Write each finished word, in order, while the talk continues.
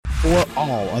For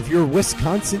all of your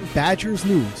Wisconsin Badgers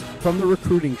news from the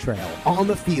recruiting trail, on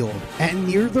the field, and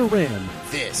near the rim,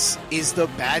 this is the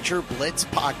Badger Blitz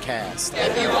Podcast.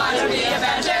 If you want to be a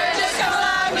Badger, just come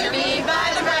along with me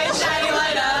by the bright shiny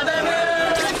light of the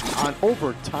moon. On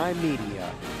Overtime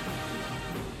Media.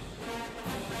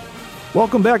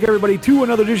 Welcome back, everybody, to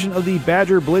another edition of the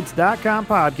BadgerBlitz.com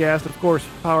podcast, of course,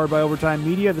 powered by Overtime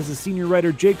Media. This is senior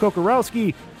writer Jay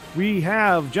Kokorowski. We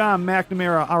have John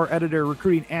McNamara, our editor,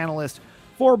 recruiting analyst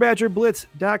for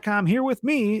BadgerBlitz.com, here with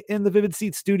me in the Vivid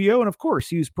Seats studio. And, of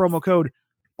course, use promo code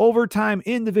OVERTIME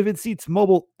in the Vivid Seats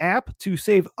mobile app to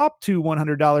save up to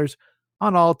 $100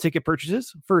 on all ticket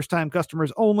purchases. First-time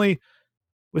customers only.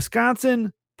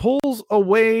 Wisconsin pulls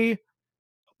away,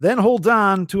 then holds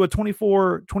on to a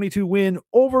 24-22 win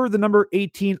over the number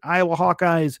 18 Iowa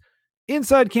Hawkeyes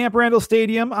inside Camp Randall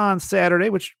Stadium on Saturday,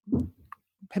 which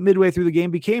midway through the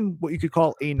game became what you could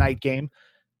call a night game,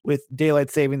 with daylight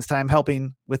savings time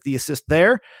helping with the assist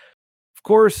there. Of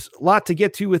course, a lot to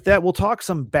get to with that. We'll talk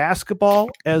some basketball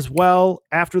as well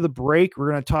after the break.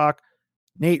 We're going to talk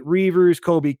Nate Reavers,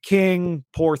 Kobe King,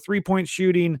 poor three-point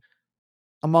shooting,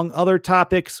 among other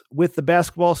topics with the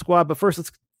basketball squad. But first,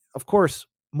 let's, of course,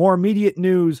 more immediate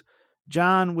news.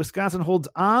 John, Wisconsin holds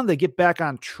on. They get back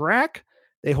on track.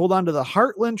 They hold on to the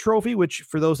Heartland Trophy, which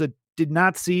for those that did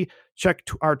not see, check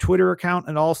our Twitter account,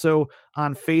 and also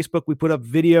on Facebook, we put up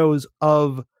videos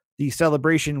of the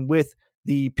celebration with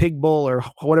the Pig Bowl, or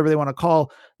whatever they want to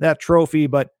call that trophy.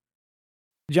 But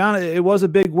John, it was a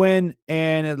big win,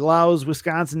 and it allows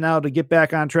Wisconsin now to get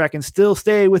back on track and still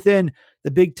stay within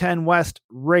the Big Ten West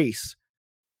race.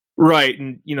 Right.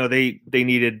 And, they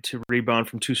needed to rebound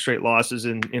from two straight losses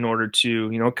in order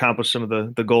to, accomplish some of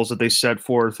the goals that they set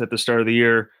forth at the start of the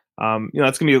year. That's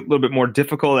going to be a little bit more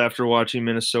difficult after watching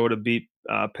Minnesota beat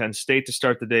Penn State to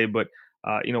start the day. But,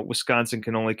 Wisconsin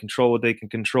can only control what they can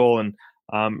control. And,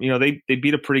 they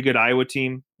beat a pretty good Iowa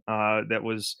team that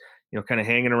was, kind of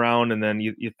hanging around. And then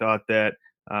you thought that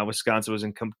Wisconsin was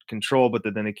in control, but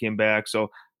then they came back.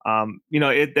 So,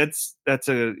 that's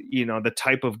a, the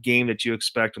type of game that you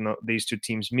expect when these two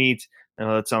teams meet. I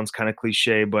know that sounds kind of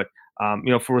cliche, but,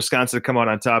 for Wisconsin to come out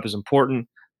on top is important.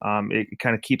 It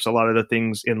kind of keeps a lot of the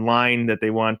things in line that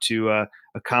they want to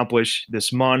accomplish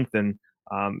this month. And,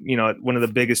 one of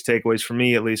the biggest takeaways for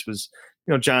me, at least, was,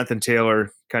 Jonathan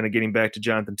Taylor, kind of getting back to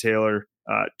Jonathan Taylor,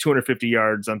 250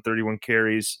 yards on 31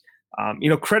 carries.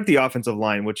 Credit the offensive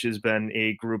line, which has been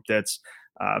a group that's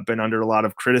been under a lot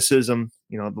of criticism,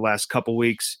 the last couple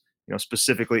weeks,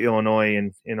 specifically Illinois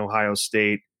and in Ohio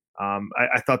State.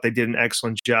 I thought they did an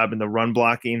excellent job in the run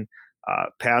blocking,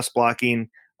 pass blocking.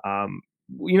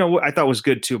 I thought was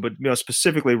good too, but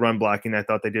specifically run blocking, I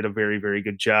thought they did a very, very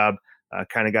good job.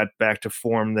 Kind of got back to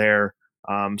form there.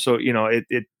 So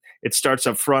it starts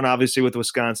up front, obviously, with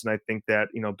Wisconsin. I think that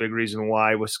big reason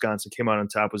why Wisconsin came out on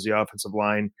top was the offensive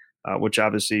line, which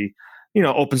obviously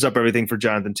opens up everything for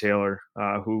Jonathan Taylor,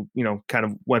 who kind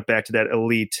of went back to that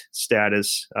elite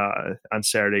status on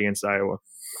Saturday against Iowa.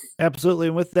 Absolutely,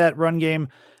 and with that run game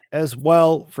as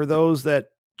well, for those that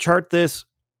chart this.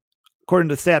 According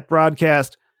to Stat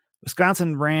Broadcast,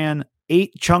 Wisconsin ran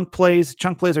 8 chunk plays.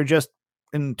 Chunk plays are just,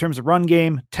 in terms of run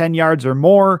game, 10 yards or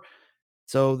more.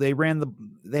 So they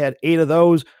had 8 of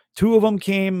those. 2 of them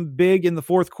came big in the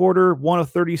fourth quarter, one of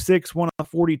 36, one of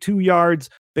 42 yards.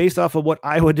 Based off of what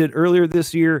Iowa did earlier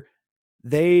this year,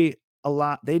 they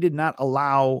did not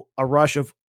allow a rush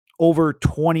of over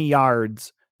 20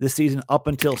 yards this season up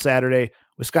until Saturday.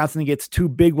 Wisconsin gets 2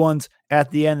 big ones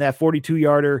at the end. That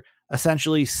 42-yarder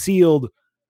essentially sealed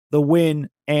the win,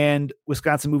 and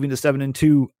Wisconsin moving to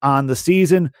 7-2 on the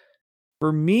season.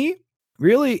 For me,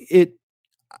 really,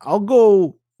 I'll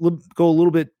go a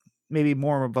little bit, maybe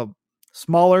more of a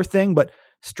smaller thing, but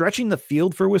stretching the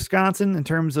field for Wisconsin in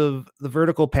terms of the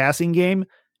vertical passing game.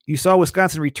 You saw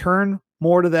Wisconsin return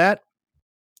more to that.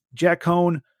 Jack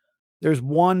Cohn, there's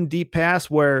one deep pass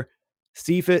where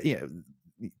Cephas,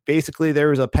 basically there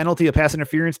was a penalty, a pass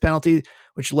interference penalty,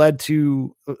 which led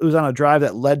to, it was on a drive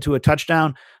that led to a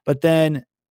touchdown. But then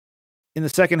in the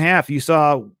second half, you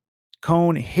saw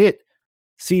Cohn hit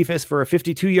Cephas for a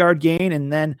 52-yard gain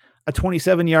and then a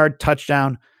 27-yard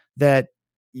touchdown that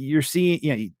you're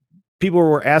seeing, people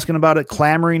were asking about it,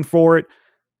 clamoring for it.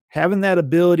 Having that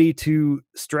ability to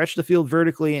stretch the field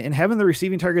vertically and having the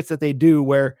receiving targets that they do,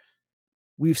 where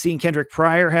we've seen Kendrick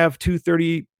Pryor have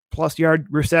 230-plus yard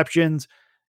receptions.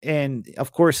 And,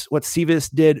 of course, what Cephas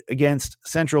did against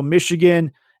Central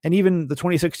Michigan, and even the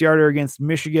 26-yarder against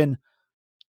Michigan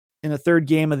in the third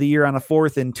game of the year on a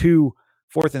 4th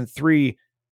and 3.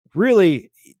 Really,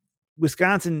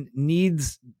 Wisconsin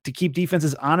needs to keep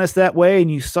defenses honest that way, and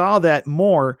you saw that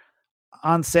more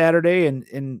on Saturday,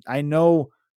 and I know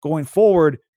going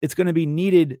forward it's going to be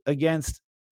needed against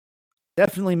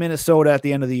definitely Minnesota at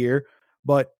the end of the year,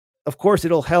 but of course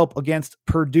it'll help against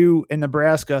Purdue and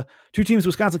Nebraska, two teams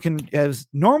Wisconsin has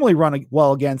normally run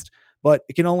well against, but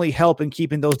it can only help in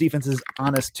keeping those defenses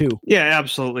honest too. Yeah,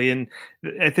 absolutely. And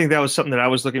I think that was something that I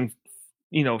was looking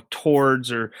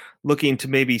towards, or looking to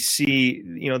maybe see,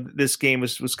 this game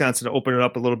was Wisconsin to open it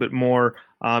up a little bit more.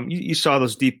 You saw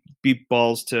those deep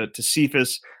balls to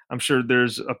Cephas. I'm sure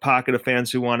there's a pocket of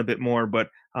fans who want a bit more, but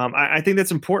I think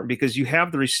that's important because you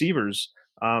have the receivers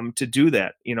to do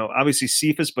that. Obviously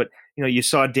Cephas, but you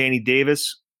saw Danny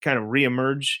Davis kind of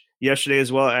reemerge yesterday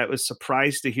as well. I was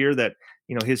surprised to hear that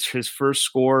his first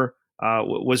score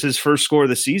was his first score of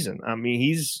the season. I mean,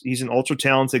 he's an ultra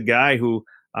talented guy who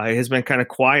has been kind of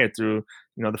quiet through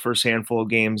the first handful of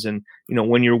games, and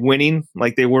when you're winning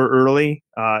like they were early,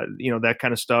 that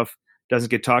kind of stuff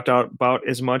doesn't get talked about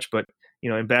as much. But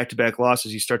in back-to-back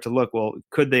losses, you start to look, well,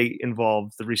 could they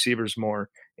involve the receivers more?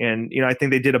 And I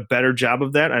think they did a better job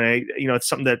of that, and it's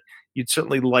something that you'd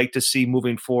certainly like to see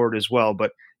moving forward as well.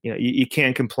 But you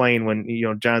can't complain when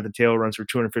Jonathan Taylor runs for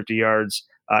 250 yards.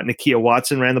 Nakia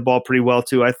Watson ran the ball pretty well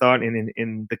too, I thought,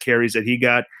 in the carries that he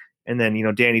got. And then,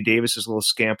 Danny Davis's little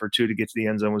scamper too to get to the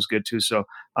end zone was good too. So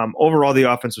overall,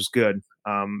 the offense was good.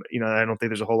 I don't think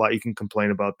there's a whole lot you can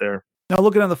complain about there. Now,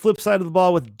 looking on the flip side of the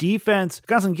ball with defense,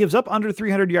 Wisconsin gives up under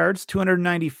 300 yards,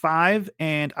 295,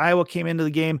 and Iowa came into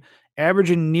the game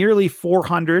averaging nearly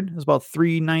 400. It was about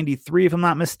 393, if I'm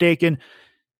not mistaken.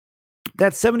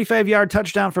 That 75-yard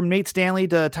touchdown from Nate Stanley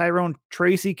to Tyrone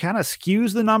Tracy kind of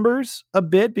skews the numbers a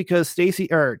bit because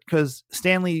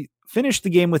Stanley finished the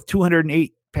game with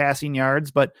 208 passing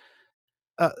yards, but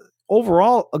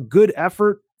overall a good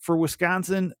effort for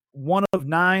Wisconsin. 1 of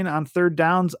 9 on third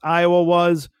downs.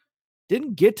 Iowa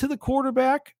didn't get to the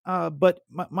quarterback, but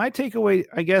my takeaway,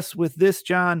 I guess, with this,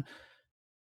 John,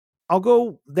 I'll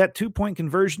go that 2-point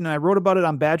conversion. And I wrote about it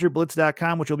on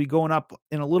BadgerBlitz.com, which will be going up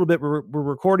in a little bit. We're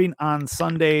recording on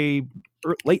Sunday,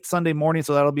 late Sunday morning,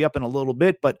 so that'll be up in a little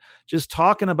bit. But just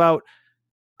talking about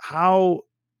how,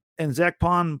 and Zach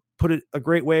Pond put it a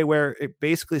great way, where it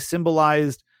basically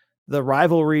symbolized the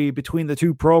rivalry between the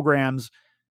two programs.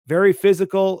 Very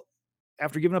physical.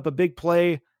 After giving up a big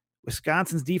play,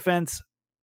 Wisconsin's defense,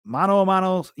 mano a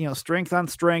mano, strength on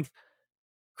strength.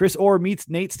 Chris Orr meets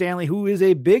Nate Stanley, who is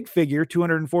a big figure,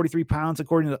 243 pounds,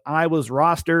 according to Iowa's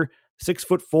roster,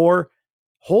 6'4",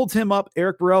 holds him up.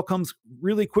 Eric Burrell comes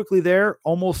really quickly there,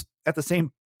 almost at the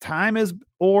same time as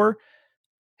Orr,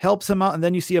 helps him out. And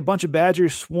then you see a bunch of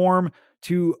Badgers swarm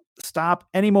to stop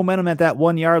any momentum at that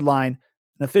 1-yard line.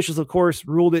 And officials, of course,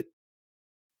 ruled it,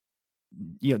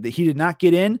 that he did not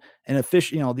get in, and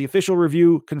the official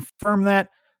review confirmed that.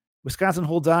 Wisconsin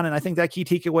holds on. And I think that key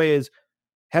takeaway is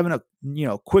having a,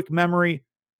 quick memory,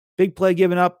 big play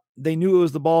given up. They knew it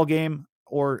was the ball game,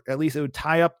 or at least it would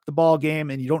tie up the ball game,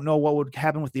 and you don't know what would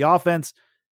happen with the offense.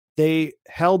 They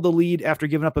held the lead after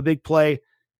giving up a big play,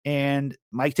 and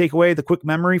my takeaway, the quick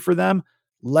memory for them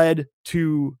led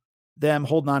to them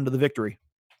holding on to the victory.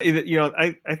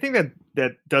 I think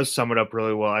that does sum it up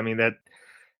really well. I mean, that,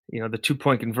 the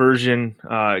 2-point conversion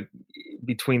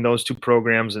between those two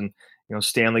programs, and,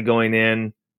 Stanley going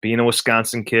in, being a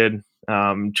Wisconsin kid,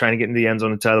 trying to get in the end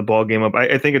zone and tie the ball game up.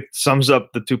 I think it sums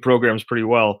up the two programs pretty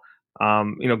well.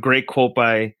 Great quote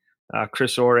by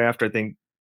Chris Orr after. I think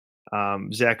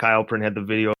Zach Heilprin had the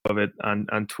video of it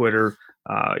on Twitter.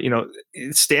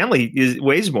 Stanley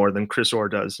weighs more than Chris Orr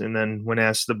does. And then when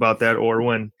asked about that, or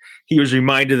when he was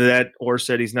reminded of that, Orr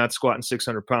said he's not squatting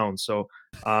 600 pounds. So,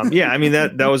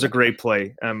 that was a great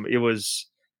play. It was,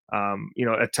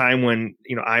 a time when,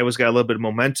 Iowa's got a little bit of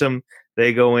momentum.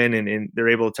 They go in and they're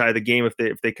able to tie the game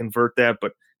if they convert that.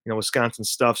 But, Wisconsin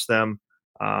stuffs them.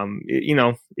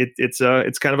 It's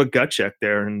kind of a gut check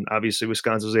there. And obviously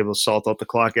Wisconsin was able to salt out the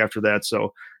clock after that.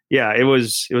 So, yeah, it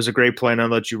was a great play. And I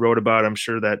know that you wrote about it. I'm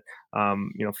sure that,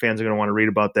 fans are going to want to read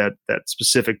about that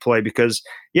specific play because,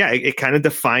 it kind of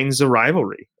defines the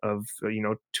rivalry of,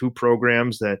 two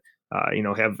programs that,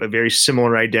 have a very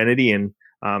similar identity. And,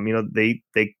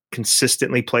 they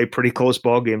consistently play pretty close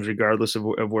ball games regardless of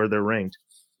where they're ranked.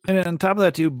 And on top of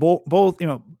that, too, both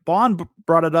Bond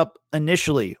brought it up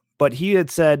initially, but he had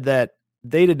said that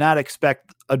they did not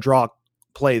expect a draw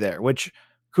play there, which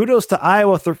kudos to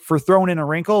Iowa for throwing in a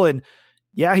wrinkle. And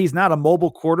yeah, he's not a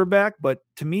mobile quarterback, but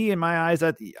to me, in my eyes,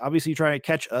 that obviously trying to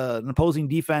catch an opposing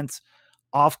defense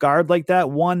off guard like that,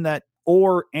 one that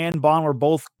Orr and Bond were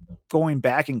both going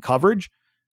back in coverage.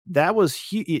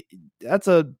 That's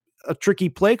a tricky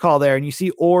play call there. And you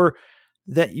see Orr,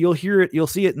 that you'll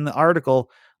see it in the article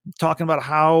talking about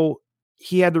how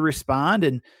he had to respond,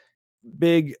 and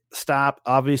big stop,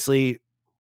 obviously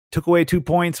took away 2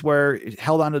 points where it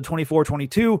held on to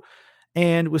 24-22.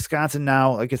 And Wisconsin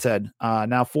now, like I said,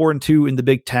 now 4-2 in the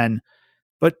Big Ten.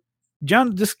 But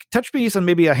John, just touch base on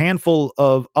maybe a handful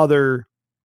of other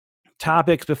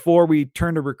topics before we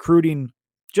turn to recruiting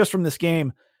just from this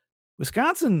game.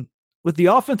 Wisconsin, with the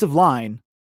offensive line,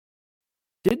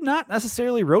 did not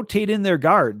necessarily rotate in their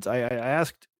guards. I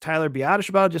asked Tyler Biadasz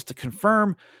about it just to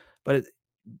confirm, but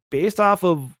based off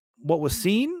of what was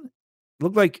seen, it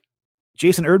looked like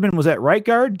Jason Erdman was at right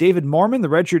guard. David Mormon, the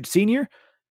redshirt senior,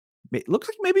 it looks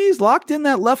like maybe he's locked in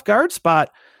that left guard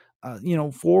spot,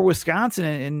 for Wisconsin,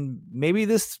 and maybe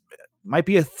this might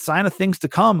be a sign of things to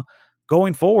come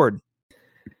going forward.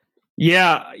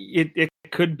 Yeah, it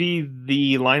could be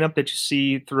the lineup that you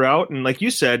see throughout. And like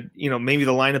you said, maybe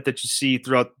the lineup that you see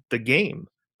throughout the game,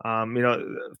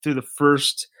 through the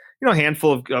first,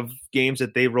 handful of games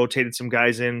that they rotated some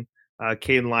guys in,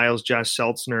 Caden Lyles, Josh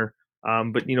Seltzner.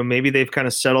 But, maybe they've kind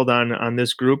of settled on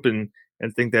this group and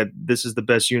think that this is the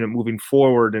best unit moving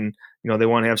forward. And, they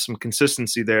want to have some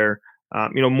consistency there.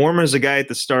 Mormon is a guy at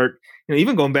the start,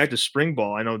 even going back to spring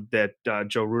ball. I know that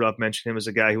Joe Rudolph mentioned him as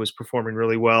a guy who was performing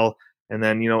really well. And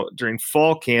then, during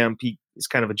fall camp, he is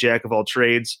kind of a jack of all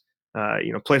trades.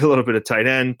 Played a little bit of tight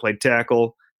end, played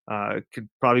tackle, could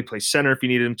probably play center if you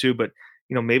needed him to, but,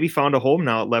 maybe found a home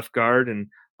now at left guard. And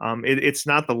it's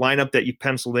not the lineup that you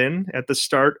penciled in at the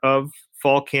start of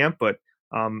fall camp, but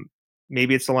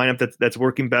maybe it's the lineup that's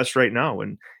working best right now.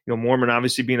 And, Mormon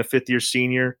obviously being a fifth-year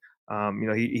senior,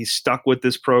 he's stuck with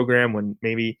this program when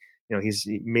maybe,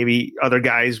 maybe other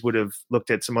guys would have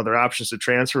looked at some other options to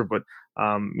transfer, but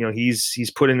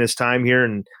he's put in his time here,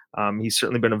 and he's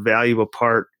certainly been a valuable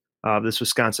part of this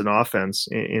Wisconsin offense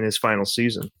in his final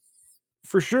season.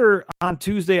 For sure. On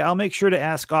Tuesday, I'll make sure to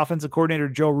ask offensive coordinator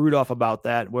Joe Rudolph about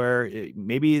that, where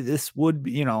maybe this would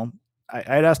be,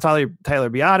 I'd asked Tyler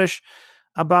Biadasz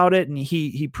about it, and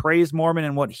he praised Mormon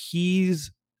and what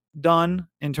he's done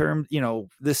in terms,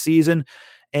 this season.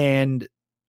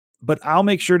 But I'll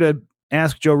make sure to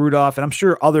ask Joe Rudolph, and I'm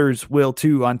sure others will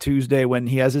too on Tuesday when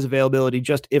he has his availability,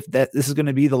 just if this is going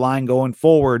to be the line going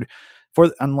forward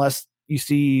unless you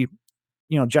see,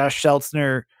 Josh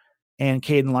Seltzner and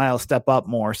Caden Lyle step up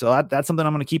more. So that's something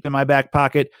I'm going to keep in my back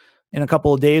pocket in a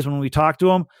couple of days when we talk to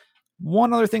him.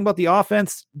 One other thing about the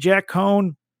offense, Jack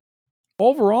Cohn,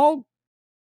 overall,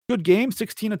 good game,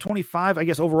 16 of 25, I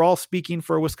guess overall speaking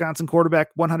for a Wisconsin quarterback,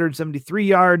 173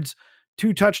 yards,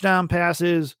 2 touchdown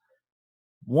passes,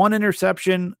 1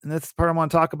 interception. And that's the part I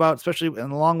want to talk about, especially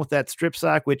and along with that strip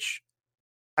sack, which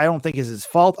I don't think is his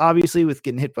fault, obviously, with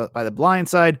getting hit by the blind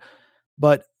side.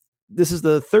 But this is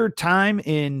the third time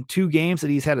in 2 games that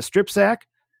he's had a strip sack.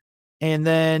 And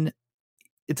then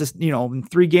it's in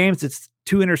 3 games, it's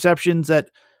 2 interceptions that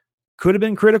could have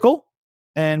been critical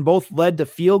and both led to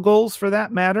field goals for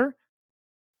that matter.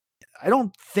 I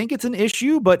don't think it's an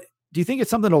issue, but do you think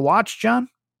it's something to watch, John?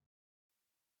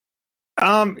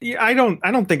 Yeah, I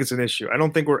don't think it's an issue. I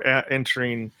don't think we're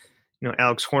entering,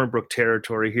 Alex Hornbrook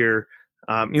territory here.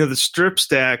 The strip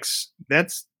stacks,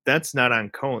 that's not on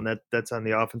Cohn. That's on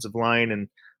the offensive line. And,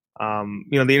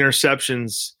 the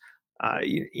interceptions,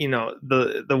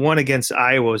 the one against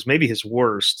Iowa is maybe his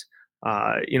worst,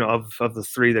 of the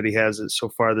 3 that he has so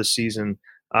far this season.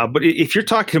 But if you're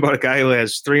talking about a guy who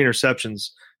has 3 interceptions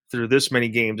through this many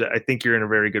games, I think you're in a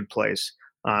very good place.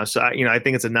 I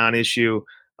think it's a non-issue.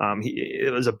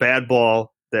 It was a bad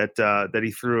ball that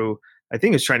he threw. I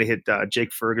think he was trying to hit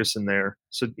Jake Ferguson there.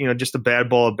 So, just a bad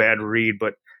ball, a bad read,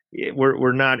 but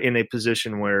we're not in a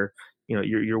position where,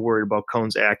 you're worried about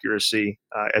Cohn's accuracy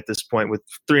at this point with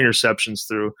 3 interceptions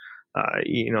through,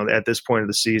 at this point of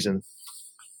the season.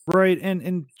 Right.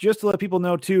 And just to let people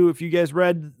know too, if you guys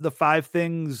read the 5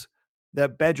 things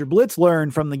that Badger Blitz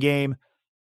learned from the game,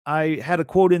 I had a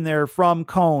quote in there from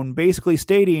Cohn basically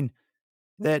stating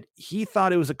that he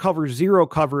thought it was a cover 0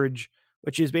 coverage,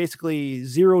 which is basically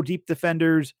 0 deep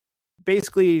defenders,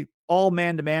 basically all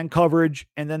man-to-man coverage.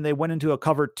 And then they went into a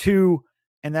cover 2,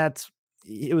 and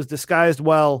it was disguised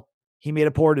well. He made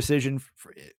a poor decision,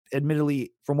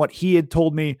 admittedly, from what he had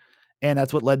told me, and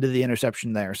that's what led to the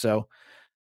interception there. So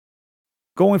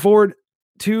going forward,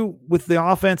 too, with the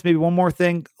offense, maybe one more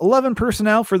thing, 11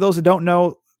 personnel. For those that don't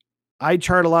know, I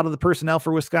chart a lot of the personnel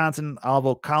for Wisconsin. I'll have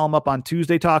a column up on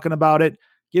Tuesday talking about it.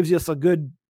 Gives us a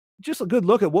good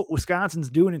look at what Wisconsin's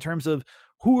doing in terms of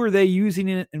who are they using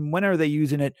it and when are they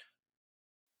using it.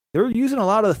 They're using a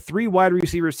lot of the 3 wide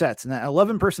receiver sets, and that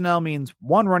 11 personnel means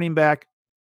 1 running back,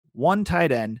 1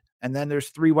 tight end, and then there's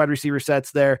 3 wide receiver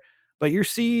sets there. But you're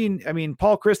seeing,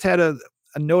 Paul Christ had a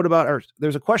note about, or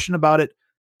there's a question about it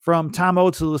from Tom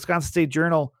Oates of the Wisconsin State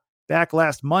Journal back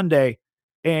last Monday.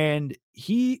 And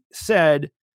he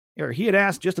said, or he had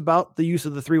asked just about the use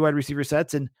of the 3 wide receiver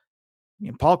sets. And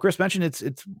Paul Chris mentioned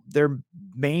it's their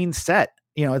main set,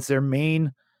 it's their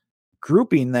main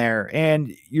grouping there.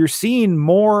 And you're seeing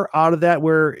more out of that,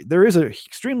 where there is an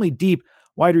extremely deep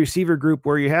wide receiver group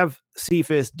where you have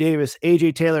Cephas, Davis,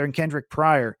 AJ Taylor, and Kendrick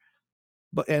Pryor,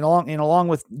 but along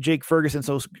with Jake Ferguson.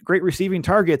 So great receiving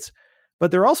targets,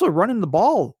 but they're also running the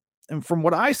ball. And from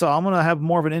what I saw, I'm going to have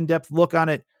more of an in-depth look on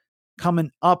it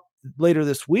coming up later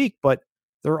this week, but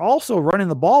they're also running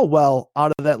the ball well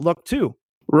out of that look too.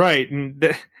 Right.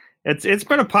 And it's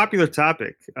been a popular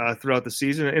topic throughout the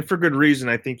season, and for good reason.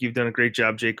 I think you've done a great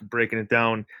job, Jake, breaking it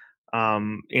down.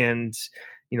 And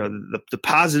the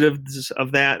positives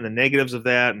of that and the negatives of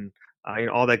that, and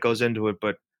all that goes into it.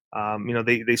 But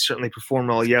they certainly performed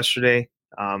well yesterday.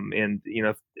 And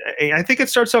I think it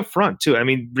starts up front too. I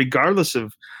mean, regardless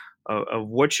of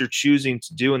what you're choosing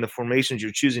to do and the formations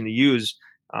you're choosing to use,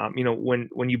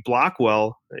 when you block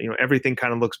well, everything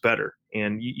kind of looks better.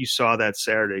 And you saw that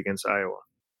Saturday against Iowa.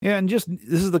 Yeah, and this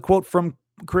is the quote from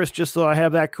Chris, just so I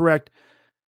have that correct.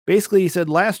 Basically, he said,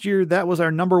 last year that was our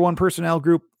number 1 personnel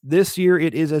group. This year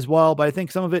it is as well, but I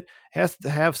think some of it has to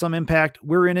have some impact.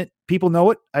 We're in it. People know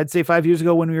it. I'd say 5 years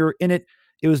ago when we were in it,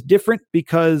 it was different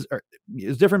because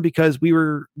we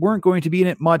weren't going to be in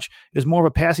it much. It was more of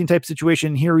a passing type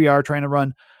situation. Here we are trying to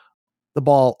run the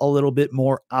ball a little bit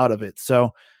more out of it.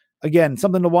 So again,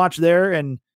 something to watch there,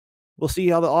 and we'll see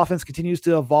how the offense continues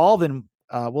to evolve, and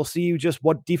we'll see just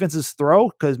what defenses throw,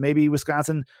 because maybe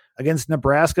Wisconsin against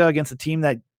Nebraska, against a team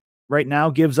that right now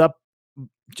gives up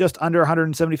just under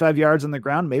 175 yards on the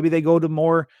ground, maybe they go to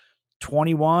more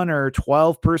 21 or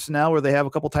 12 personnel where they have a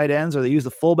couple tight ends, or they use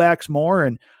the fullbacks more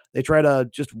and they try to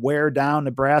just wear down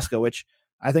Nebraska, which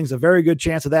I think is a very good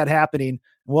chance of that happening.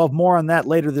 We'll have more on that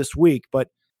later this week. But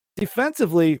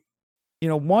defensively,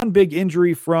 one big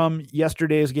injury from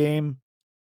yesterday's game,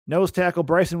 nose tackle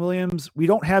Bryson Williams. We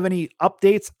don't have any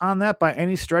updates on that by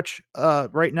any stretch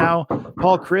right now.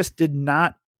 Paul Chris did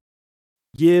not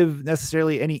give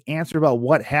necessarily any answer about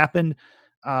what happened.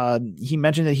 He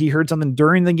mentioned that he heard something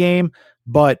during the game,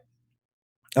 but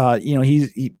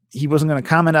he wasn't going to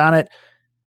comment on it.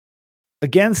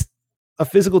 Against a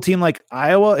physical team like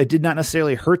Iowa, it did not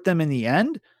necessarily hurt them in the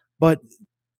end, but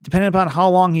depending upon how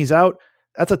long he's out,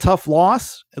 that's a tough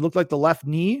loss. It looked like the left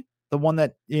knee, the one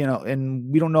that,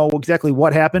 and we don't know exactly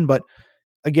what happened, but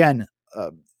again,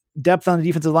 depth on the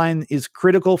defensive line is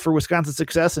critical for Wisconsin's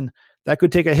success, and that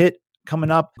could take a hit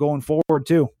coming up going forward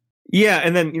too. Yeah,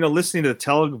 and then, listening to the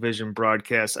television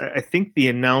broadcast, I think the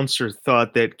announcer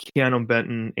thought that Keanu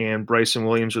Benton and Bryson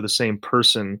Williams were the same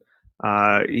person.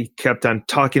 He kept on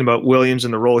talking about Williams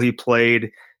and the role he played,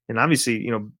 and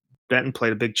obviously, Benton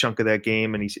played a big chunk of that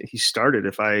game, and he started,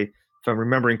 if I'm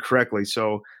remembering correctly.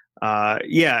 So,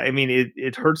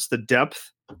 it hurts the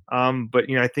depth, but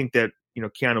I think that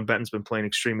Keanu Benton's been playing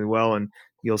extremely well, and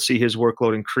you'll see his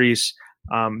workload increase.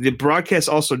 The broadcast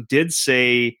also did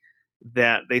say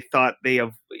that they thought they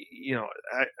have,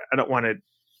 I don't want to,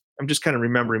 I'm just kind of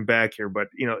remembering back here, but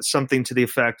something to the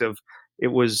effect of, it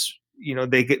was,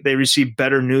 they received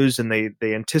better news than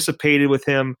they anticipated with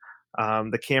him.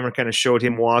 The camera kind of showed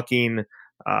him walking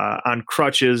on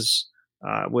crutches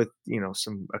with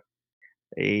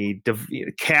a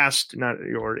cast, not,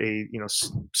 or a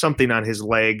something on his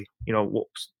leg,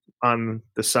 on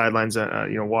the sidelines,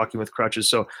 walking with crutches.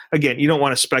 So again, you don't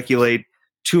want to speculate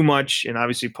too much, and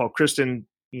obviously Paul Christen,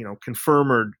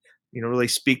 confirm or really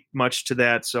speak much to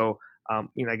that. So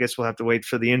I guess we'll have to wait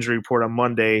for the injury report on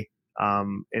Monday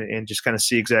and just kind of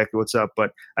see exactly what's up.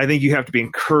 But I think you have to be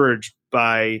encouraged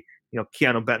by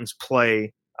Keanu Benton's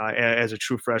play as a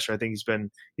true freshman. I think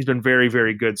he's been very,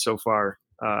 very good so far.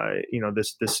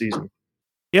 This season.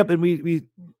 Yep, and we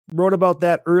wrote about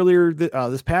that earlier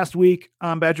this past week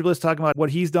on Badger Blitz, talking about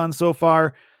what he's done so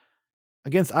far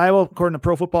against Iowa. According to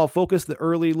Pro Football Focus, the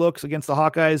early looks against the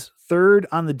Hawkeyes, 3rd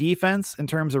on the defense in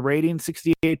terms of rating,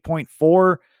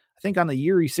 68.4. I think on the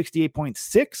year he's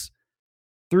 68.6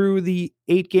 through the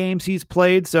 8 games he's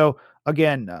played. So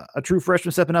again, a true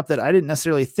freshman stepping up that I didn't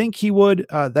necessarily think he would,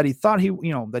 that he thought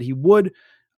that he would,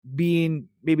 being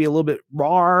maybe a little bit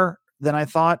raw than I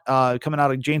thought coming out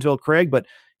of Janesville Craig, but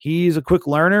he's a quick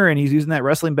learner and he's using that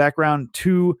wrestling background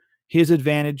to his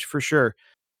advantage for sure.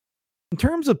 In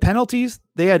terms of penalties,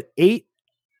 they had 8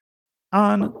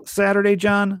 on Saturday,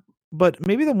 John, but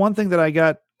maybe the one thing that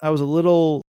I was a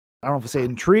little, I don't know if I say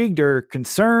intrigued or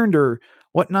concerned or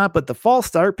whatnot, but the false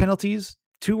start penalties,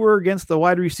 2 were against the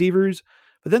wide receivers,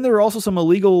 but then there were also some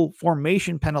illegal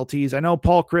formation penalties. I know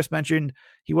Paul Chris mentioned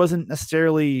he wasn't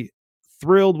necessarily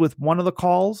thrilled with one of the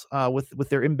calls with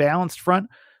their imbalanced front,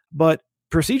 but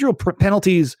procedural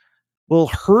penalties will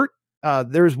hurt.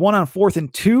 There's one on 4th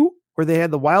and 2 where they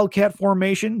had the Wildcat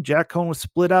formation. Jack Cohn was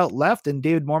split out left, and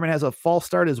David Mormon has a false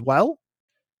start as well.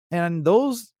 And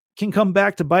those can come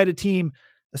back to bite a team,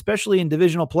 especially in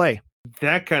divisional play.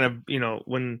 That kind of,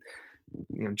 when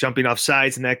jumping off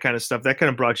sides and that kind of stuff, that kind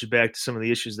of brought you back to some of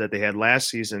the issues that they had last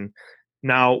season.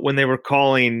 Now, when they were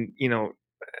calling,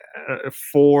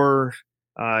 for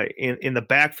in the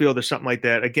backfield or something like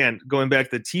that, again, going back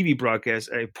to the TV broadcast,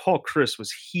 Paul Chris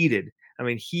was heated. I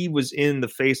mean, he was in the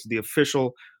face of the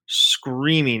official,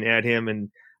 screaming at him, and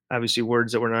obviously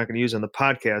words that we're not going to use on the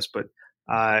podcast. But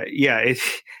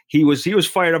he was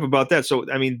fired up about that.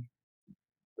 So, I mean,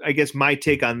 I guess my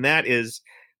take on that is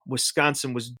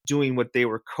Wisconsin was doing what they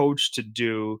were coached to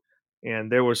do,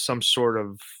 and there was some sort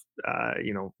of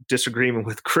disagreement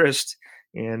with Christ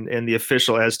and the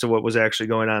official as to what was actually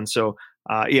going on. So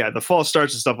the false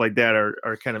starts and stuff like that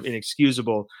are kind of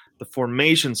inexcusable. The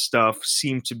formation stuff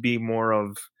seemed to be more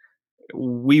of,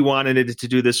 we wanted it to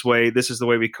do this way. This is the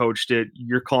way we coached it.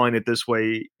 You're calling it this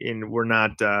way, and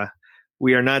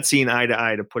we are not seeing eye to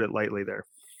eye, to put it lightly there.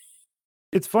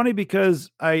 It's funny because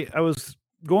I was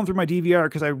going through my DVR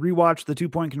because I rewatched the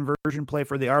 2-point conversion play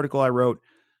for the article I wrote,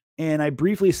 and I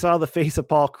briefly saw the face of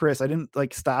Paul Chris. I didn't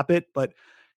stop it, but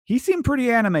he seemed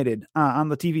pretty animated on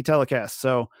the TV telecast.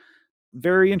 So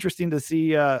very interesting to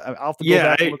see. I'll have to go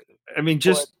back and look. I mean,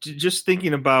 just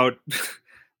thinking about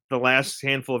the last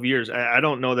handful of years, I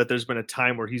don't know that there's been a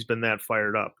time where he's been that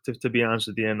fired up, to be honest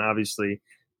with you. And obviously,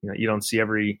 you don't see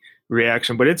every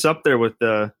reaction, but it's up there with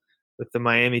the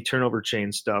Miami turnover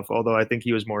chain stuff. Although I think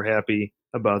he was more happy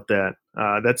about that.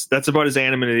 That's about as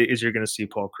animated as you're going to see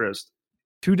Paul Chris.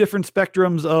 Two different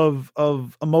spectrums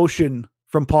of emotion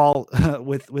from Paul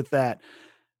with that.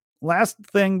 Last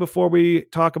thing before we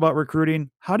talk about recruiting,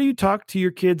 how do you talk to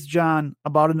your kids, John,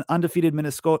 about an undefeated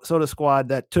Minnesota squad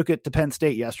that took it to Penn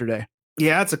State yesterday?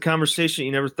 Yeah, it's a conversation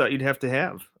you never thought you'd have to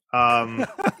have.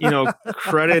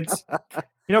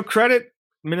 Credit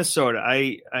Minnesota.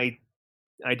 I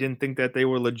didn't think that they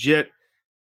were legit,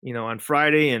 on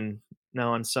Friday, and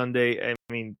now on Sunday. I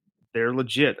mean, they're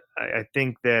legit. I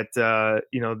think that,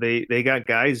 they got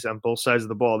guys on both sides of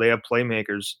the ball. They have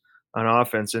playmakers on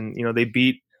offense, and, they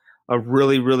beat a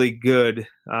really, really good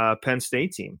Penn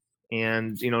State team.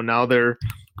 And, now they're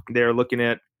looking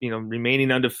at,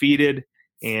 remaining undefeated,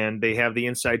 and they have the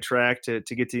inside track to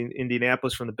get to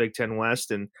Indianapolis from the Big Ten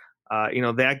West. And,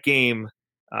 that game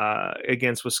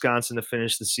against Wisconsin to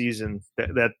finish the season,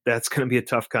 that's going to be a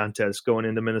tough contest going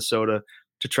into Minnesota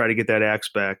to try to get that axe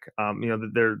back.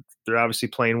 They're obviously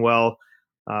playing well.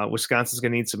 Wisconsin's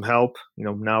going to need some help,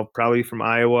 now probably from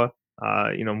Iowa,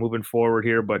 moving forward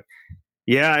here. But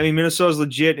yeah, I mean, Minnesota's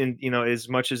legit, and as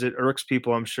much as it irks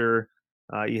people, I'm sure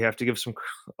you have to give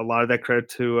a lot of that credit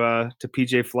to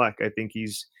PJ Fleck. I think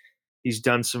he's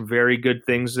done some very good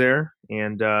things there,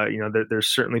 and they're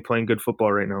certainly playing good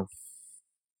football right now.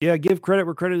 Yeah, give credit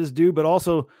where credit is due, but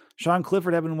also Sean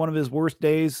Clifford having one of his worst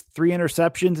days, 3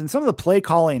 interceptions, and some of the play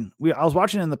calling. I was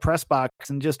watching in the press box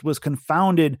and just was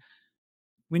confounded.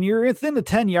 When you're within the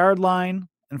 10-yard line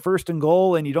and 1st and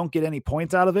goal and you don't get any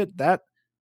points out of it,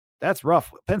 that's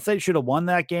rough. Penn State should have won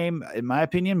that game, in my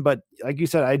opinion, but like you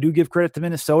said, I do give credit to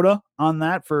Minnesota on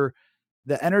that for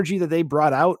the energy that they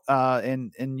brought out.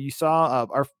 And you saw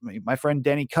my friend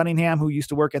Danny Cunningham, who used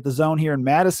to work at the Zone here in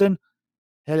Madison,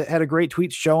 had a great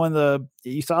tweet showing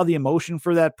you saw the emotion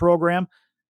for that program.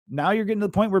 Now you're getting to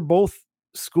the point where both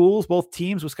schools, both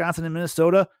teams, Wisconsin and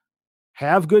Minnesota,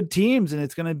 have good teams, and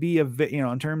it's going to be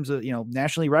in terms of,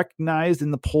 nationally recognized in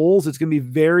the polls, it's going to be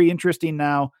very interesting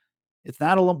now. It's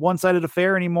not a one-sided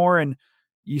affair anymore. And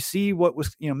you see what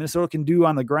Minnesota can do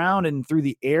on the ground and through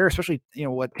the air, especially,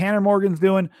 what Tanner Morgan's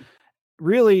doing.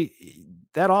 Really,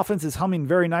 that offense is humming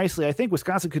very nicely. I think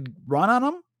Wisconsin could run on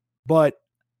them, but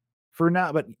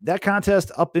that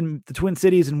contest up in the Twin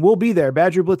Cities, and we'll be there.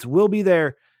 Badger Blitz will be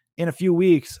there in a few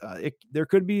weeks. There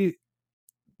could be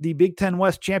the Big Ten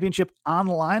West Championship on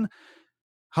the line.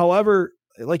 However,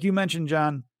 like you mentioned,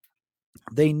 John,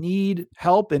 they need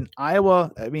help in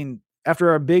Iowa. I mean,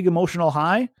 after a big emotional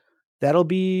high, that'll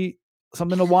be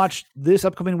something to watch this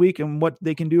upcoming week and what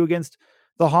they can do against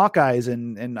the Hawkeyes.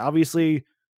 And obviously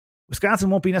Wisconsin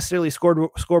won't be necessarily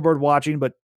scoreboard watching,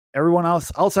 but everyone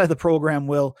else outside the program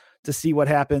will, to see what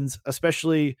happens,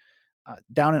 especially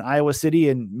down in Iowa City.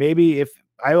 And maybe if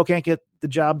Iowa can't get the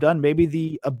job done, maybe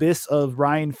the abyss of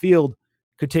Ryan Field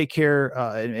could take care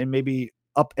and maybe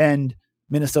upend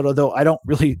Minnesota, though I don't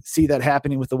really see that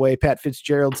happening with the way Pat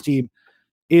Fitzgerald's team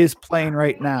is playing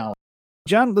right now.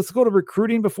 John, let's go to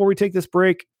recruiting before we take this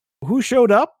break. who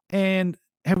showed up, and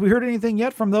have we heard anything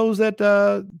yet from those that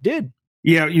did?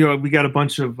 Yeah, we got a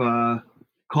bunch of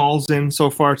calls in so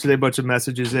far today, a bunch of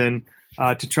messages in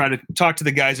to try to talk to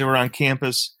the guys that were on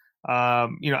campus.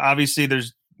 Obviously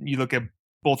you look at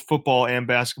both football and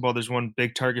basketball, there's one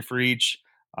big target for each.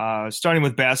 Starting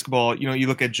with basketball, you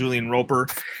look at Julian Roper.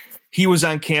 He was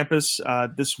on campus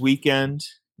this weekend,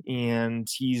 and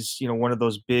he's, one of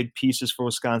those big pieces for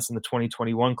Wisconsin, the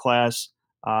 2021 class.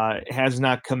 Has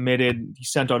not committed. He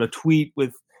sent out a tweet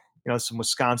with, some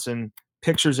Wisconsin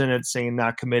pictures in it saying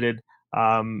not committed.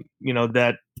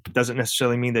 That doesn't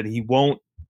necessarily mean that he won't,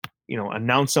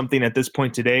 announce something at this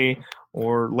point today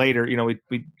or later.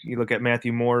 You look at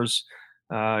Matthew Moore's,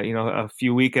 a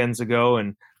few weekends ago,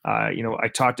 and I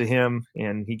talked to him,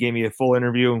 and he gave me a full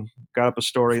interview, got up a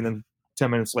story, and then 10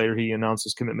 minutes later he announced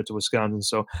his commitment to Wisconsin.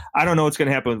 So I don't know what's going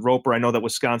to happen with Roper. I know that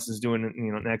Wisconsin's doing,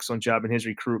 an excellent job in his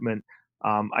recruitment.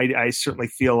 I certainly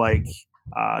feel like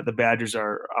the Badgers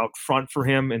are out front for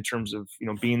him in terms of,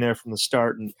 being there from the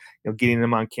start and, getting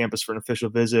him on campus for an official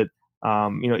visit.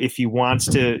 If he wants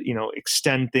to,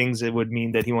 extend things, it would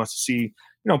mean that he wants to see,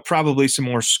 probably some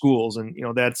more schools. And,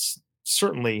 that's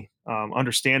certainly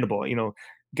understandable.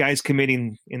 Guys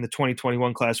committing in the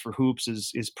 2021 class for hoops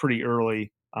is pretty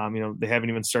early. They haven't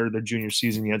even started their junior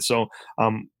season yet. So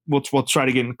we'll try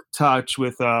to get in touch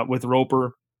with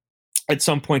Roper at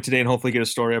some point today and hopefully get a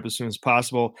story up as soon as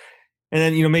possible. And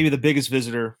then, maybe the biggest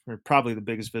visitor, or probably the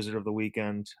biggest visitor of the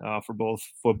weekend for both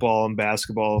football and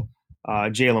basketball,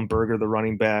 Jalen Berger, the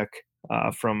running back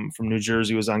from New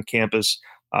Jersey, was on campus,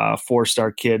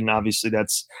 4-star kid. And obviously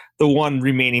that's the one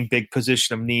remaining big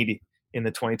position of need in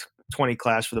the 2020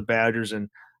 class for the Badgers. And,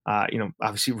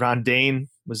 obviously Ron Dane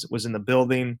was in the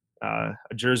building, a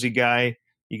Jersey guy.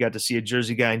 You got to see a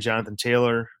Jersey guy in Jonathan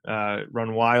Taylor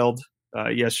run wild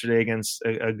yesterday against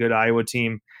a good Iowa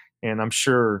team. And I'm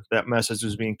sure that message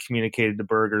was being communicated to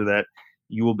Berger that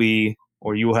you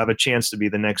will have a chance to be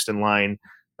the next in line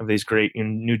of these great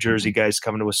New Jersey guys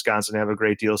coming to Wisconsin and have a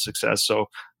great deal of success. So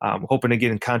I'm hoping to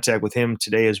get in contact with him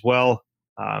today as well.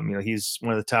 He's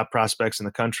one of the top prospects in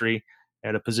the country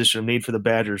at a position of need for the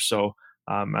Badgers. So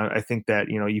I think that,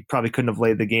 you probably couldn't have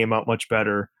laid the game out much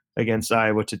better against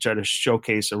Iowa to try to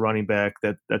showcase a running back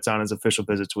that's on his official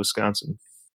visit to Wisconsin.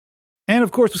 And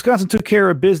of course, Wisconsin took care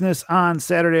of business on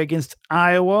Saturday against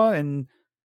Iowa. And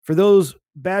for those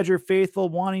Badger faithful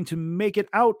wanting to make it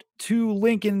out to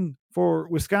Lincoln for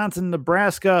Wisconsin,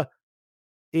 Nebraska,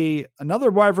 another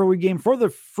rivalry game for the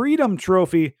Freedom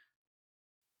Trophy,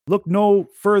 look no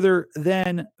further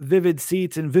than Vivid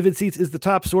Seats. And Vivid Seats is the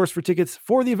top source for tickets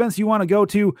for the events you want to go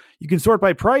to. You can sort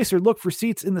by price or look for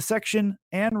seats in the section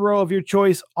and row of your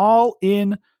choice, all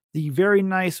in the very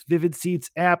nice Vivid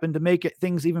Seats app. And to make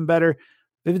things even better,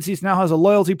 Vivid Seats now has a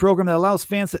loyalty program that allows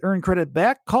fans to earn credit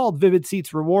back called Vivid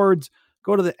Seats Rewards.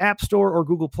 Go to the App Store or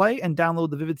Google Play and download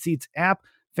the Vivid Seats app.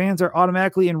 Fans are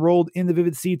automatically enrolled in the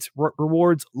Vivid Seats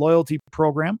Rewards loyalty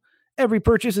program. Every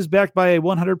purchase is backed by a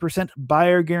 100%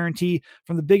 buyer guarantee.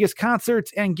 From the biggest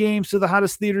concerts and games to the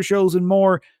hottest theater shows and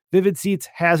more, Vivid Seats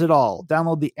has it all.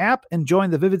 Download the app and join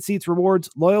the Vivid Seats Rewards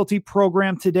loyalty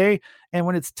program today. And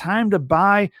when it's time to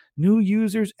buy, new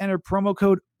users enter promo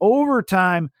code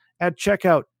OVERTIME at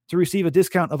checkout to receive a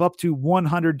discount of up to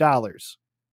 $100.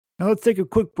 Now let's take a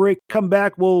quick break. Come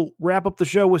back. We'll wrap up the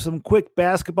show with some quick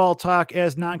basketball talk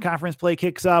as non-conference play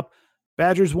kicks up.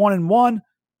 Badgers 1-1.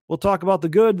 We'll talk about the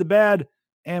good, the bad,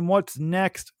 and what's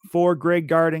next for Greg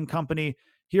Gard and company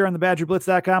here on the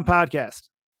BadgerBlitz.com podcast.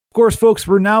 Of course, folks,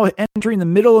 we're now entering the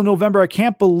middle of November. I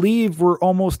can't believe we're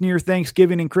almost near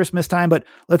Thanksgiving and Christmas time, but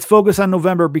let's focus on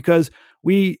November because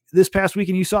this past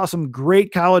weekend, you saw some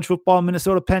great college football,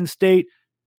 Minnesota, Penn State,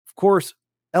 of course,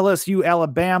 LSU,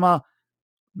 Alabama,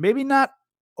 maybe not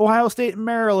Ohio State and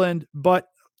Maryland, but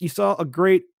you saw a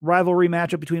great rivalry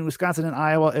matchup between Wisconsin and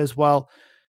Iowa as well.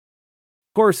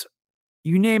 Of course,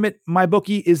 you name it,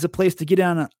 MyBookie is the place to get in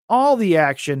on all the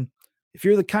action. If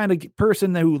you're the kind of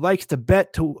person who likes to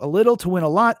bet to a little to win a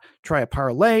lot, try a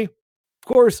parlay. Of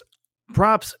course,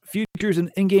 props, futures,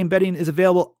 and in-game betting is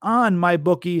available on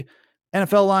MyBookie.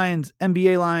 NFL lines,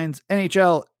 NBA lines,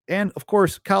 NHL, and of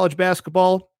course, college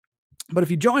basketball. But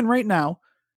if you join right now,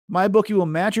 MyBookie will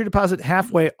match your deposit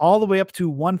halfway all the way up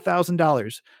to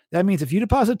 $1,000. That means if you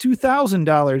deposit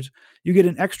 $2,000, you get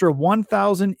an extra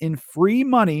 $1,000 in free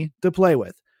money to play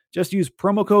with. Just use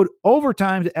promo code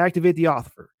OVERTIME to activate the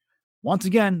offer. Once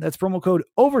again, that's promo code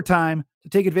OVERTIME to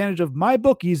take advantage of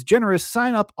MyBookie's generous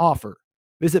sign-up offer.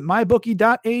 Visit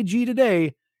mybookie.ag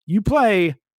today. You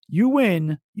play, you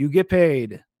win, you get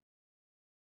paid.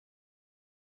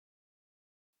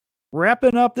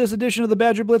 Wrapping up this edition of the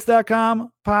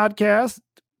BadgerBlitz.com podcast,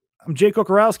 I'm Jake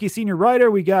Okarowski, senior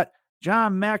writer. We got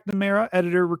John McNamara,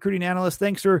 editor, recruiting analyst.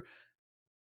 Thanks for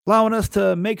allowing us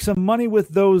to make some money with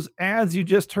those ads you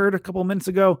just heard a couple minutes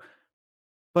ago.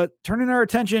 But turning our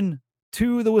attention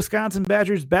to the Wisconsin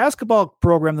Badgers basketball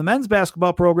program, the men's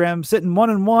basketball program, sitting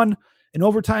 1-1, an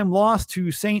overtime loss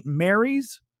to St.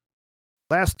 Mary's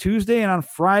last Tuesday, and on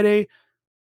Friday,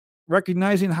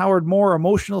 recognizing Howard Moore,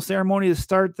 emotional ceremony to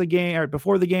start the game or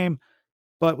before the game.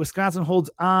 But Wisconsin holds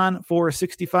on for a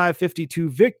 65-52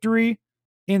 victory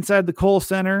inside the Kohl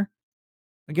Center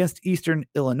against Eastern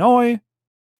Illinois.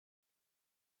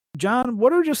 John,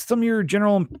 what are just some of your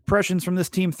general impressions from this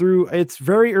team through? It's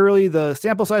very early. The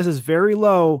sample size is very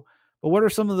low, but what are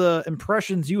some of the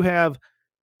impressions you have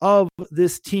of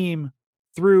this team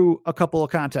through a couple of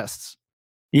contests?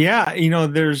 Yeah,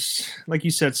 there's, like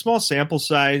you said, small sample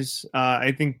size.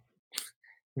 I think,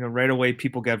 right away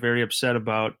people got very upset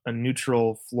about a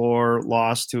neutral floor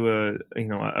loss to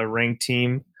a ranked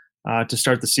team to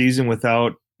start the season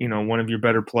without, one of your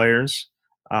better players.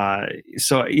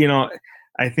 So,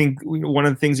 I think one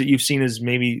of the things that you've seen is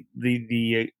maybe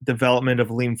the development of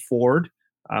Liam Ford,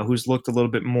 who's looked a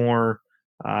little bit more,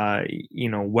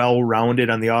 well-rounded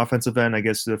on the offensive end. I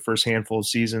guess the first handful of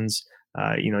seasons,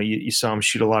 you saw him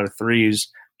shoot a lot of threes.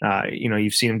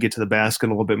 You've seen him get to the basket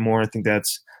a little bit more. I think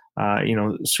that's,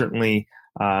 certainly,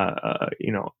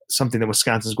 something that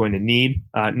Wisconsin's going to need.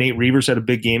 Nate Reavers had a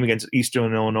big game against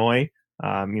Eastern Illinois,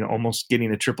 almost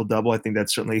getting a triple-double. I think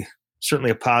that's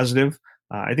certainly a positive.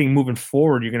 I think moving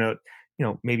forward, you're going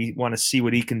to, maybe want to see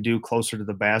what he can do closer to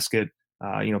the basket,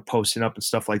 posting up and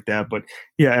stuff like that. But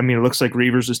yeah, it looks like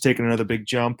Reavers is taking another big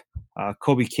jump.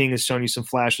 Kobe King has shown you some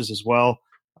flashes as well.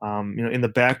 In the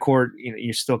backcourt,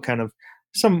 you're still kind of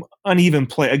some uneven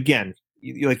play. Again,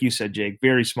 like you said, Jake,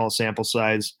 very small sample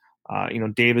size.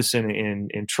 Davison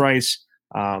and Trice.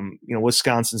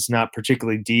 Wisconsin's not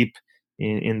particularly deep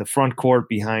in the front court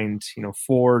behind,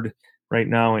 Ford right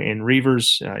now and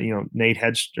Reavers. Nate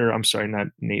Hedstrom. I'm sorry, not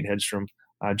Nate Hedstrom.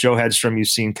 Joe Hedstrom, you've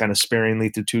seen kind of sparingly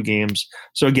through 2 games.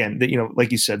 So again,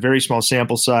 like you said, very small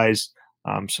sample size.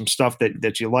 Some stuff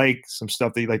that you like, some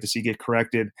stuff that you'd like to see get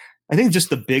corrected. I think just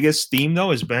the biggest theme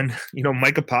though has been,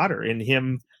 Micah Potter and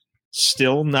him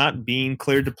still not being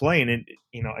cleared to play.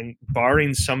 And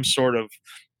barring some sort of,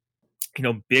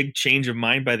 big change of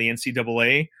mind by the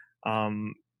NCAA,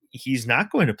 he's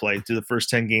not going to play through the first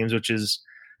 10 games, which is,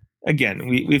 again,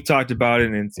 we've talked about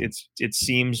it, and it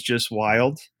seems just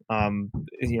wild.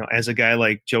 As a guy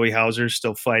like Joey Hauser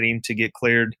still fighting to get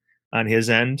cleared on his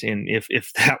end, and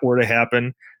if that were to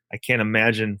happen, I can't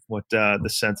imagine what the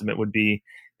sentiment would be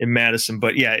in Madison.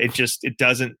 But yeah, it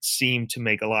doesn't seem to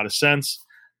make a lot of sense.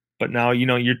 But now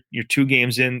you're 2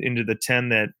 games into the 10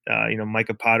 that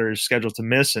Micah Potter is scheduled to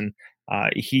miss, and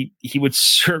he would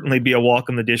certainly be a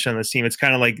welcome addition on this team. It's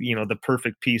kind of like the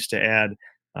perfect piece to add.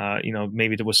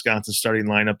 Maybe the Wisconsin starting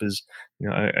lineup is,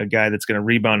 a guy that's going to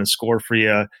rebound and score for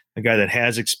you, a guy that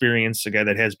has experience, a guy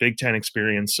that has Big Ten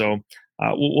experience. So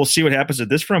we'll see what happens at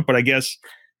this front. But I guess,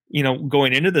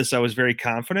 going into this, I was very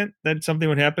confident that something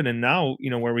would happen. And now,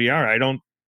 where we are, I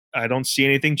don't see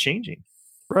anything changing.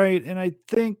 Right. And I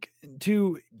think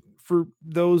too, for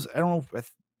those, I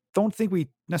don't think we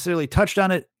necessarily touched on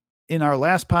it in our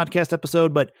last podcast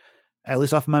episode, but at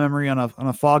least off my memory on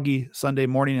a foggy Sunday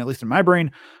morning, at least in my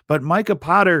brain. But Micah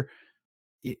Potter,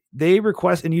 they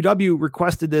request, and UW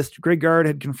requested this. Greg Gard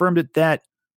had confirmed it that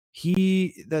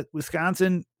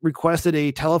Wisconsin requested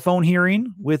a telephone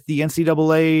hearing with the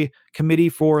NCAA Committee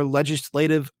for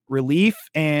Legislative Relief.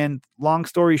 And long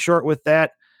story short, with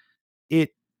that,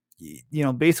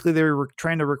 basically they were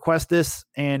trying to request this,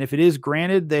 and if it is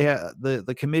granted,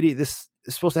 the committee. This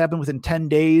is supposed to happen within 10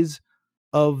 days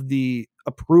of the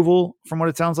approval, from what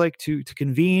it sounds like, to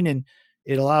convene, and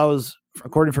it allows,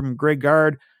 according from Greg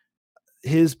Gard,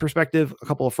 his perspective a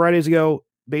couple of Fridays ago,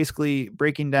 basically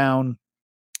breaking down.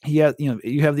 You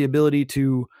have the ability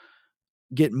to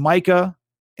get Micah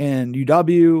and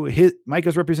UW,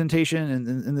 Micah's representation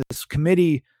and this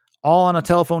committee all on a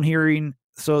telephone hearing,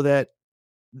 so that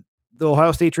the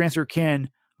Ohio State transfer can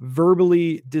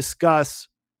verbally discuss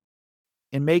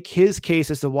and make his case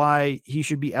as to why he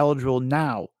should be eligible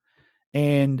now.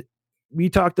 And we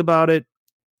talked about it,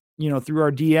 through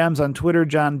our DMs on Twitter,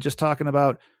 John, just talking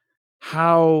about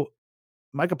how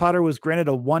Micah Potter was granted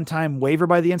a one-time waiver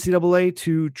by the NCAA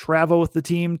to travel with the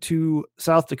team to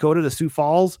South Dakota, to Sioux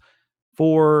Falls,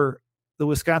 for the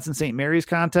Wisconsin St. Mary's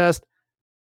contest.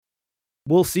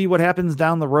 We'll see what happens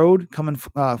down the road coming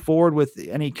forward with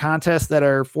any contests that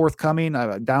are forthcoming.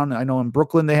 I know in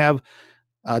Brooklyn they have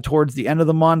towards the end of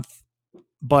the month.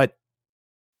 But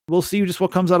we'll see just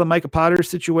what comes out of Micah Potter's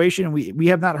situation. And we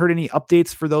have not heard any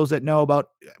updates for those that know about.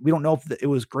 We don't know if it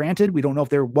was granted. We don't know if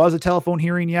there was a telephone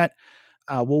hearing yet.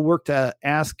 We'll work to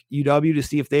ask UW to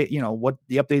see if they, what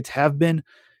the updates have been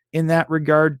in that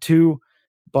regard too.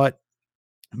 But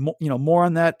more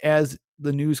on that as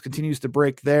the news continues to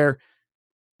break there.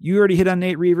 You already hit on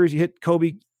Nate Reavers. You hit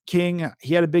Kobe King.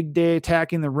 He had a big day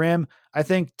attacking the rim. I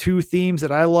think two themes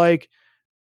that I like.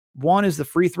 One is the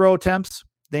free throw attempts.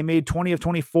 They made 20 of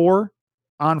 24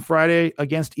 on Friday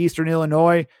against Eastern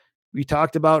Illinois. We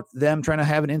talked about them trying to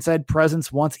have an inside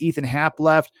presence once Ethan Happ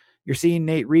left. You're seeing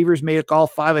Nate Reavers made all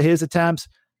 5 of his attempts.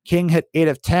 King hit 8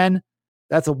 of 10.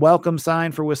 That's a welcome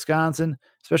sign for Wisconsin,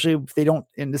 especially if they don't,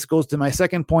 and this goes to my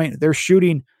second point, their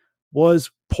shooting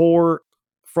was poor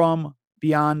from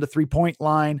beyond the 3-point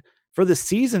line. For the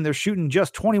season, they're shooting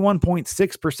just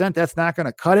 21.6%. That's not going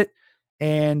to cut it.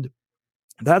 And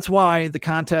that's why the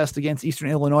contest against Eastern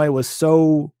Illinois was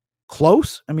so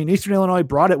close. I mean, Eastern Illinois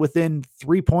brought it within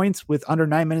 3 points with under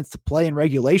 9 minutes to play in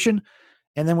regulation.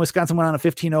 And then Wisconsin went on a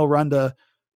 15-0 run to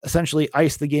essentially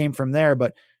ice the game from there.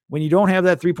 But when you don't have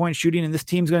that 3-point shooting, and this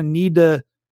team's going to need to,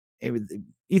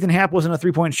 Ethan Happ wasn't a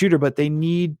 3-point shooter, but they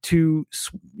need to,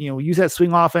 use that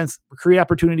swing offense, create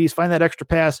opportunities, find that extra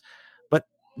pass, but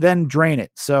then drain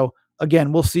it. So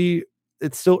again, we'll see.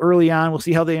 It's still early on. We'll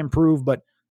see how they improve, but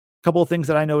a couple of things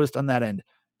that I noticed on that end.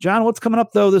 John, what's coming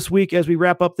up though this week as we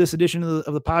wrap up this edition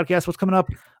of the podcast? What's coming up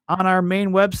on our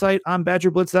main website on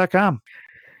BadgerBlitz.com?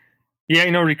 Yeah,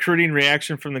 recruiting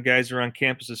reaction from the guys who are on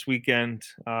campus this weekend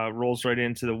rolls right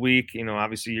into the week.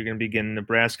 Obviously you're going to be getting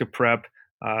Nebraska prep.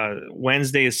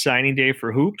 Wednesday is signing day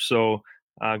for Hoop, so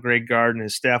Greg Gard and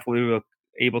his staff will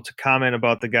be able to comment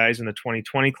about the guys in the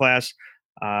 2020 class.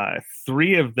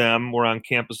 3 of them were on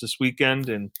campus this weekend,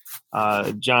 and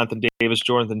Jonathan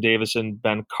Davis, and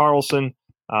Ben Carlson.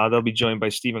 They'll be joined by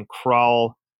Stephen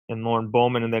Crowell and Lauren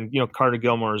Bowman, and then Carter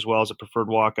Gilmore as well as a preferred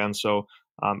walk-on. So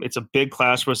it's a big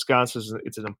class for Wisconsin.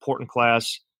 It's an important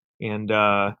class, and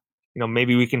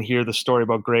maybe we can hear the story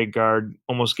about Greg Gard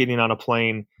almost getting on a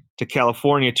plane to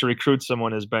California to recruit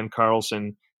someone as Ben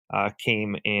Carlson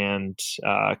came and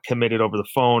committed over the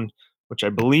phone, which I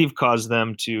believe caused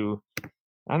them to.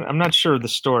 I'm not sure the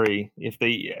story, if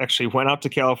they actually went out to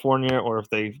California or if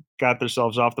they got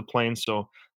themselves off the plane. So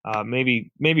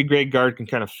maybe Greg Gard can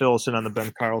kind of fill us in on the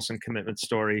Ben Carlson commitment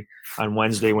story on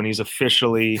Wednesday when he's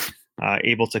officially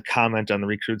able to comment on the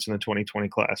recruits in the 2020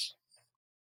 class.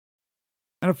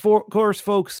 And of course,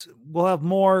 folks, we'll have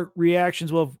more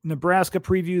reactions. We'll have Nebraska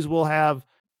previews. We'll have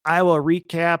Iowa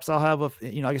recaps. I'll have like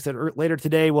I said, later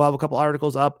today, we'll have a couple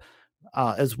articles up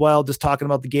as well, just talking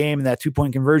about the game and that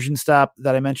 2-point conversion stop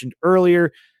that I mentioned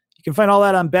earlier. You can find all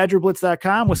that on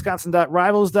BadgerBlitz.com,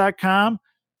 Wisconsin.rivals.com,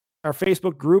 our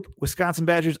Facebook group, Wisconsin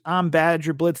Badgers on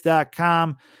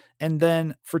BadgerBlitz.com. And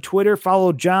then for Twitter,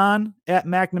 follow John at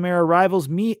McNamara Rivals,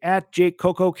 me at Jake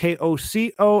Coco,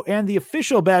 Koco, and the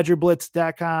official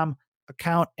BadgerBlitz.com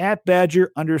account at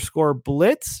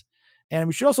Badger_Blitz. And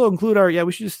we should also include our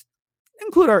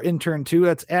intern too.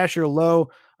 That's Asher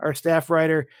Lowe, our staff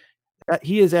writer.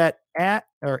 He is at A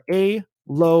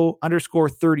Low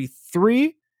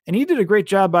 _33. And he did a great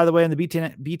job, by the way, on the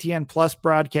BTN Plus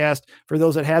broadcast for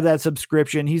those that have that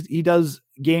subscription. He does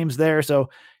games there. So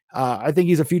I think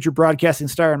he's a future broadcasting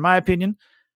star, in my opinion.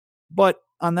 But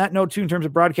on that note, too, in terms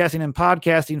of broadcasting and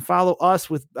podcasting, follow us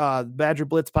with Badger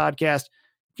Blitz Podcast.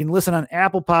 You can listen on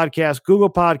Apple Podcasts, Google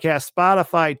Podcasts,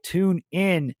 Spotify,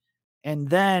 TuneIn, and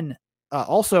then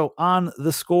also on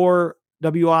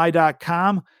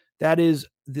thescorewi.com. That is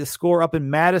the Score up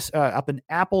in up in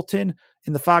Appleton,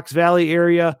 in the Fox Valley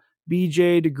area.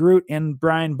 BJ DeGroot and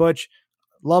Brian Butch.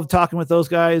 Love talking with those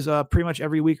guys pretty much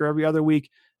every week or every other week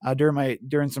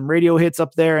during some radio hits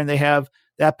up there, and they have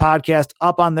that podcast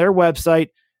up on their website.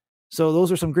 So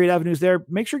those are some great avenues there.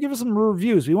 Make sure to give us some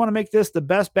reviews. We want to make this the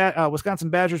best Wisconsin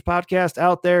Badgers podcast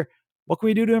out there. What can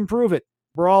we do to improve it?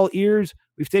 We're all ears.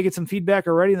 We've taken some feedback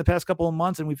already in the past couple of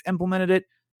months, and we've implemented it.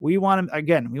 We want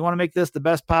to make this the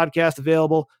best podcast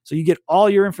available, so you get all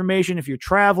your information. If you're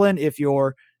traveling, if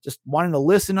you're just wanting to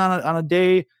listen on a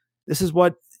day, this is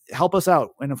what help us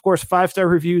out. And of course, 5-star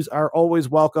reviews are always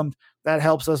welcomed. That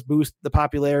helps us boost the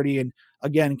popularity and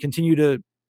again, continue to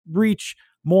reach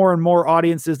more and more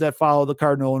audiences that follow the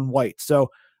Cardinal and White. So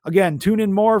again, tune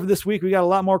in more for this week. We got a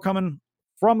lot more coming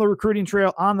from the recruiting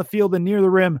trail, on the field and near the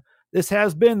rim. This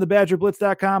has been the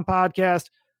BadgerBlitz.com podcast,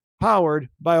 powered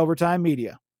by Overtime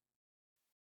Media.